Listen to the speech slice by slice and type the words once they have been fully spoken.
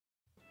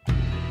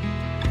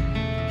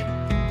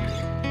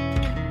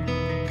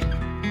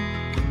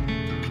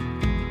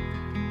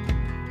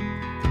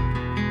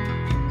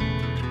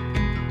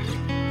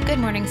Good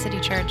morning, City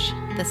Church.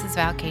 This is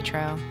Val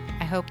Catro.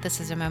 I hope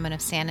this is a moment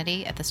of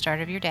sanity at the start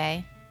of your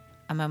day,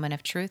 a moment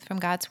of truth from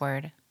God's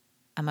Word,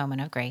 a moment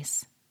of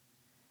grace.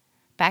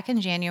 Back in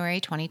January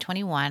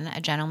 2021,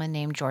 a gentleman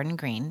named Jordan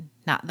Green,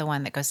 not the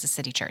one that goes to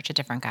City Church, a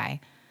different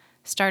guy,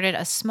 started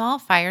a small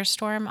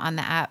firestorm on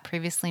the app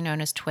previously known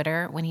as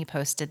Twitter when he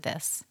posted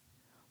this.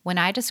 When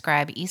I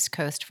describe East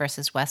Coast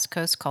versus West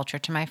Coast culture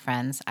to my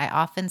friends, I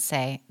often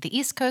say the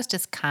East Coast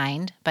is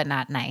kind but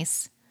not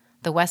nice.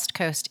 The West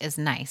Coast is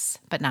nice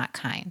but not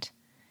kind.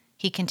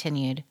 He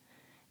continued,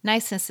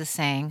 niceness is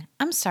saying,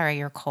 I'm sorry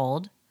you're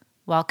cold,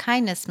 while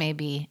kindness may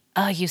be,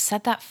 oh, you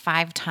said that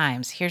 5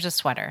 times, here's a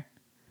sweater.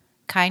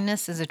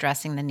 Kindness is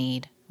addressing the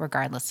need,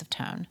 regardless of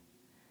tone.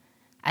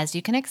 As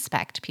you can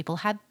expect, people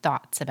had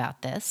thoughts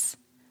about this.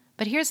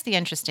 But here's the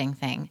interesting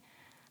thing.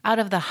 Out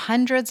of the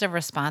hundreds of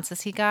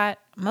responses he got,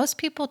 most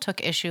people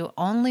took issue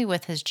only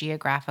with his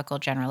geographical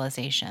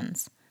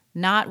generalizations,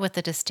 not with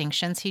the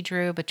distinctions he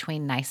drew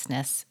between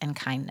niceness and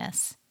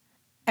kindness.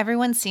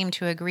 Everyone seemed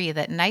to agree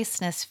that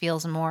niceness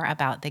feels more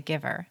about the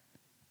giver.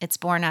 It's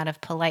born out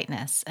of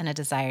politeness and a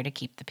desire to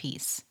keep the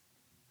peace.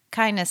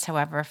 Kindness,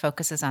 however,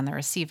 focuses on the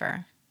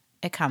receiver.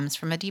 It comes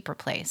from a deeper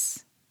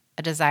place,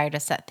 a desire to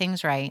set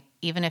things right,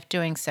 even if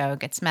doing so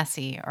gets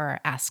messy or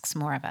asks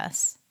more of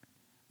us.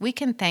 We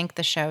can thank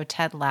the show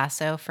Ted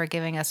Lasso for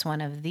giving us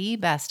one of the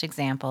best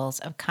examples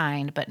of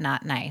kind but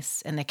not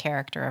nice in the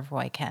character of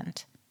Roy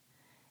Kent.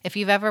 If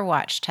you've ever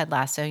watched Ted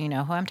Lasso, you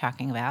know who I'm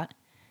talking about.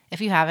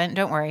 If you haven't,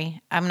 don't worry.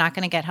 I'm not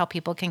going to get how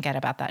people can get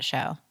about that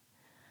show.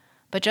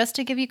 But just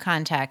to give you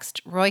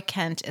context, Roy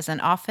Kent is an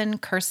often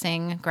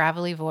cursing,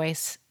 gravelly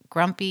voice,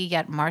 grumpy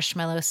yet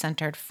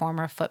marshmallow-centered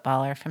former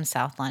footballer from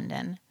South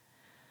London.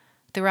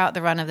 Throughout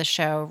the run of the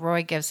show,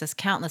 Roy gives us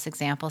countless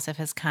examples of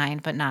his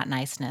kind but not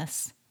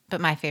niceness. But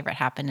my favorite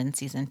happened in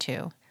season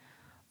 2.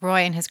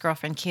 Roy and his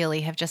girlfriend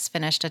Keely have just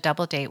finished a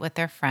double date with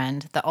their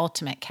friend, the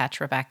ultimate catch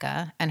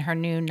Rebecca, and her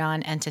new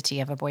non-entity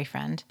of a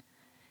boyfriend.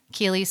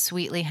 Keely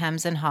sweetly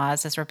hems and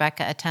haws as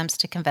Rebecca attempts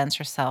to convince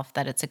herself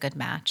that it's a good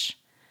match.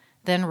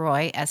 Then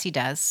Roy, as he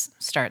does,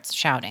 starts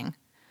shouting.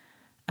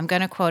 I'm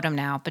going to quote him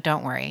now, but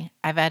don't worry.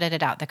 I've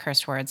edited out the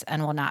curse words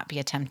and will not be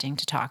attempting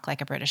to talk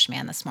like a British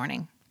man this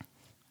morning.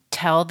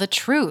 Tell the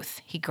truth,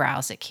 he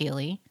growls at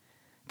Keely.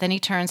 Then he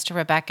turns to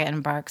Rebecca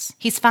and barks,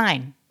 he's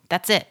fine.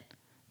 That's it.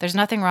 There's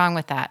nothing wrong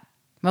with that.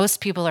 Most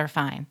people are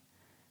fine.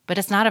 But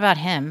it's not about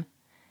him.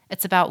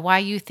 It's about why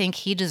you think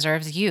he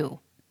deserves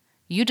you.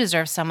 You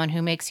deserve someone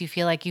who makes you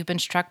feel like you've been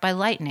struck by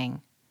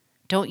lightning.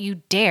 Don't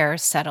you dare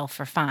settle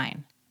for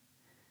fine.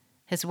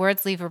 His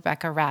words leave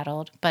Rebecca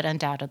rattled, but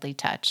undoubtedly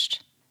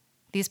touched.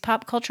 These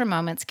pop culture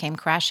moments came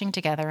crashing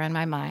together in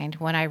my mind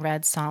when I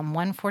read Psalm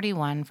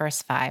 141,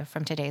 verse 5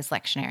 from today's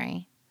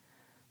lectionary.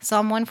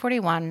 Psalm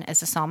 141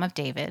 is a psalm of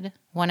David,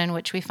 one in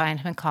which we find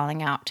him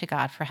calling out to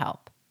God for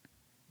help.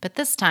 But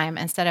this time,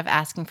 instead of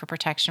asking for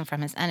protection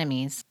from his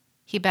enemies,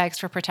 he begs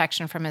for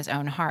protection from his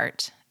own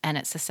heart and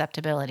its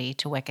susceptibility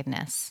to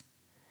wickedness.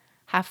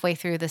 Halfway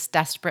through this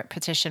desperate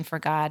petition for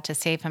God to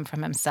save him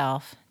from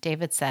himself,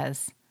 David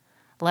says,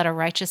 let a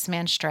righteous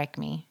man strike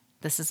me.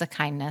 This is a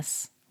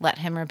kindness. Let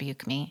him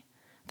rebuke me.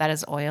 That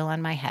is oil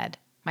on my head.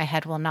 My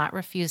head will not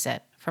refuse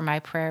it, for my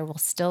prayer will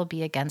still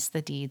be against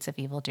the deeds of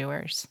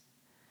evildoers.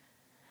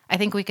 I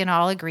think we can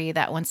all agree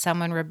that when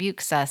someone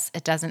rebukes us,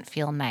 it doesn't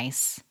feel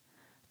nice.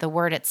 The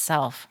word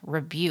itself,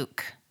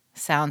 rebuke,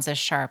 sounds as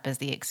sharp as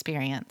the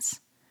experience.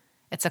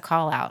 It's a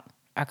call out,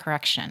 a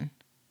correction.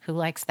 Who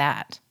likes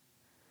that?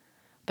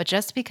 But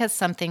just because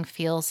something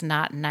feels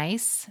not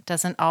nice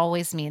doesn't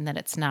always mean that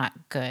it's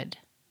not good.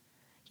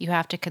 You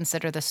have to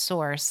consider the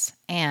source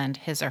and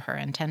his or her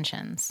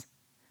intentions.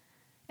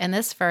 In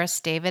this verse,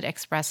 David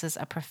expresses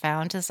a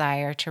profound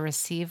desire to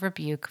receive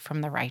rebuke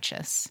from the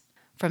righteous,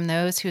 from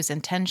those whose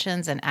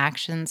intentions and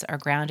actions are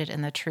grounded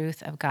in the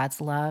truth of God's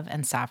love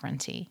and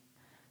sovereignty.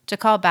 To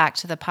call back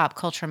to the pop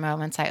culture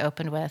moments I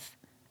opened with,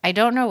 I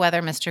don't know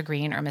whether Mr.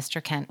 Green or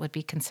Mr. Kent would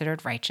be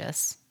considered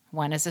righteous.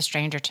 One is a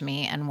stranger to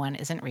me and one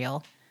isn't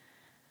real.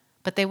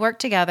 But they work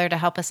together to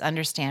help us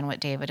understand what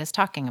David is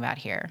talking about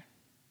here.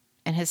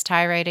 In his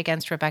tirade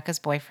against Rebecca's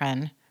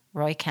boyfriend,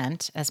 Roy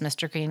Kent, as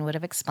Mr. Green would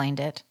have explained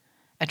it,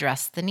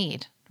 addressed the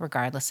need,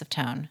 regardless of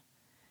tone.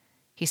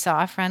 He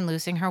saw a friend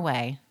losing her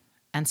way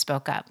and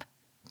spoke up,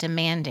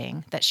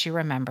 demanding that she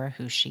remember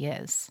who she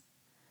is.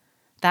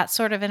 That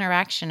sort of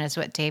interaction is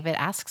what David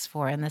asks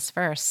for in this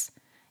verse,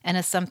 and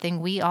is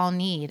something we all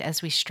need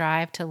as we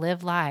strive to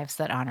live lives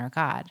that honor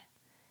God.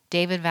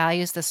 David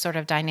values this sort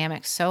of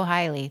dynamic so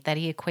highly that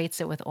he equates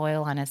it with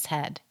oil on his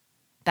head.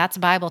 That's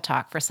Bible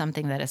talk for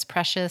something that is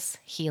precious,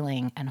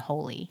 healing, and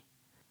holy.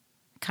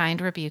 Kind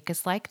rebuke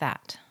is like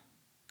that,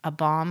 a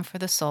balm for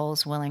the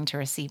souls willing to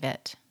receive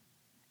it.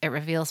 It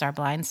reveals our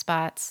blind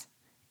spots,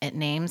 it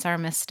names our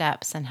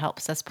missteps, and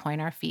helps us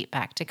point our feet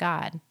back to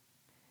God.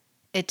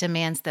 It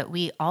demands that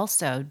we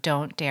also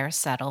don't dare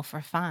settle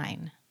for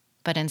fine,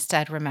 but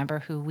instead remember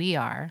who we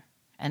are,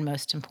 and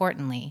most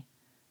importantly,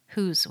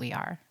 whose we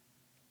are.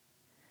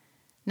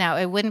 Now,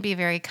 it wouldn't be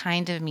very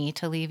kind of me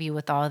to leave you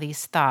with all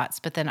these thoughts,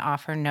 but then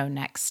offer no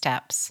next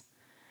steps.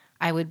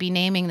 I would be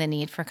naming the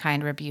need for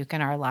kind rebuke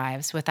in our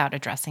lives without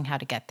addressing how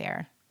to get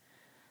there.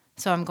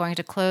 So I'm going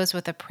to close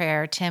with a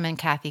prayer Tim and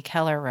Kathy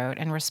Keller wrote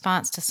in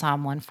response to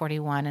Psalm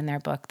 141 in their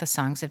book, The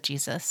Songs of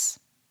Jesus.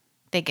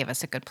 They give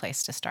us a good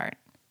place to start.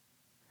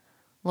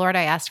 Lord,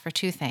 I ask for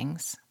two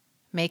things.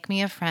 Make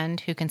me a friend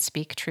who can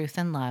speak truth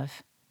in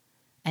love,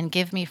 and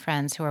give me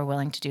friends who are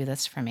willing to do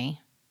this for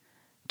me,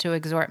 to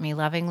exhort me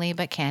lovingly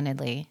but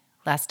candidly,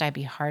 lest I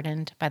be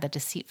hardened by the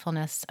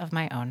deceitfulness of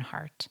my own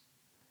heart.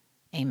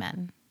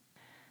 Amen.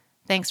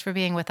 Thanks for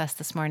being with us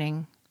this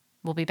morning.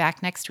 We'll be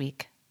back next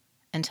week.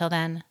 Until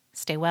then,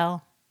 stay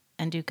well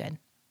and do good.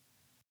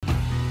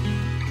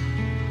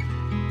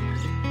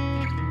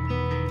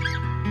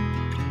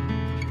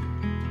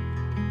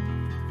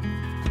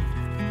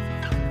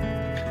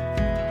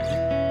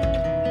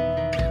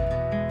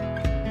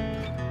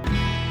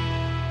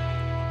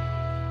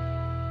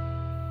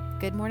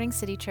 Good Morning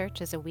City Church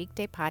is a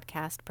weekday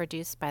podcast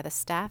produced by the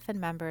staff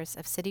and members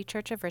of City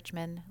Church of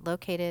Richmond,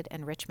 located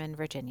in Richmond,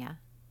 Virginia.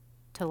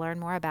 To learn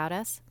more about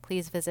us,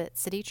 please visit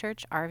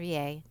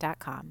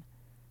citychurchrva.com.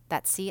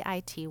 That's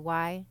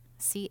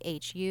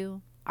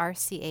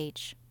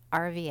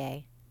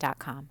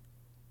citychurchrva.com.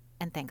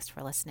 And thanks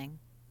for listening.